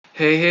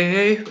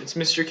Hey, it's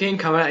Mr. King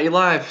coming at you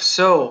live.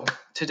 So,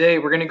 today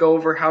we're going to go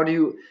over how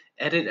to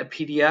edit a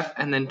PDF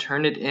and then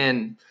turn it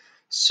in.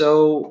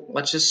 So,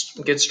 let's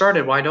just get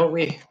started. Why don't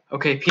we?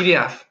 Okay,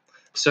 PDF.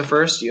 So,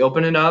 first you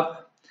open it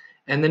up,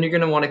 and then you're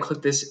going to want to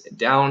click this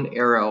down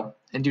arrow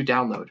and do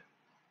download.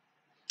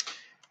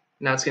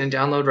 Now it's going to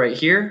download right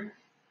here,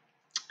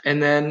 and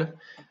then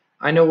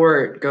I know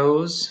where it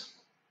goes.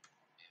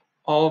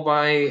 All of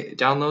my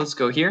downloads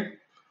go here,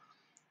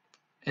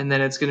 and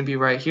then it's going to be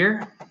right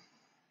here,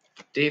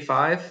 day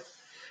 5.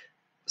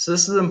 So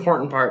this is the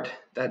important part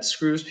that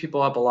screws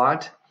people up a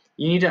lot.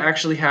 You need to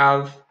actually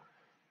have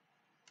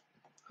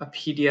a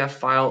PDF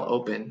file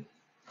open.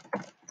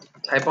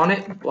 Type on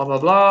it, blah, blah,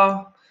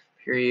 blah,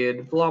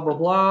 period, blah, blah,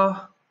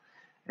 blah,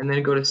 and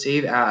then go to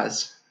save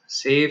as.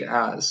 Save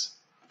as.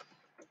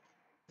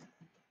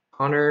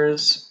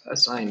 Honors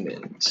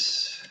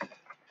assignment.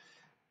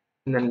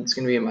 And then it's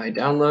going to be in my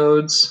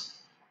downloads.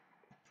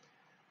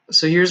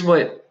 So here's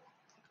what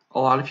a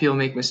lot of people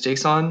make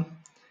mistakes on.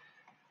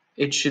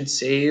 It should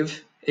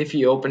save if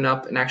you open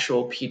up an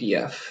actual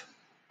PDF.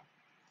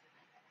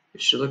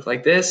 It should look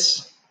like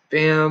this.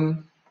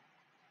 Bam.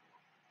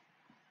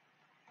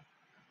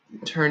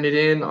 Turn it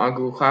in on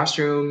Google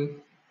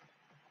Classroom.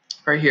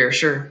 Right here,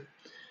 sure.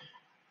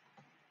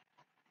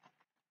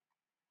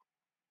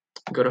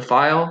 Go to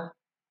File,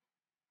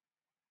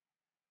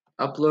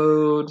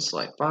 Upload,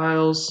 select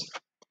Files.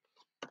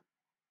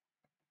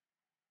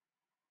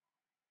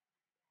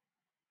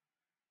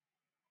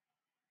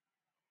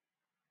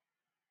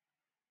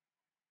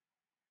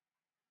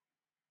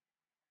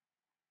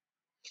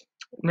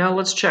 Now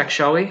let's check,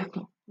 shall we?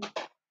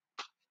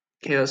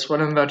 Okay, that's what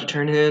I'm about to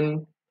turn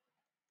in.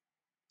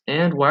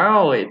 And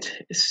wow, it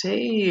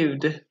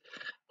saved.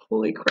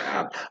 Holy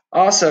crap.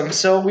 Awesome.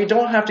 So we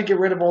don't have to get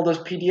rid of all those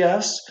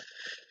PDFs,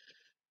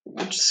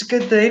 which is a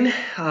good thing.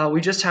 We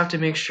just have to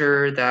make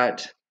sure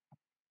that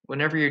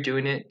whenever you're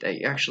doing it, that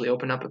you actually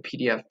open up a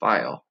PDF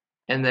file.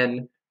 And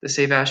then the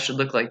save as should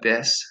look like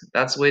this.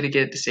 That's the way to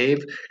get it to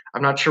save.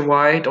 I'm not sure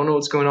why, don't know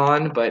what's going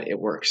on, but it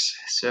works.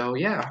 So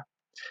yeah.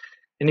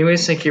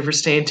 Anyways, thank you for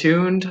staying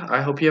tuned.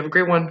 I hope you have a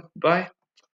great one. Bye.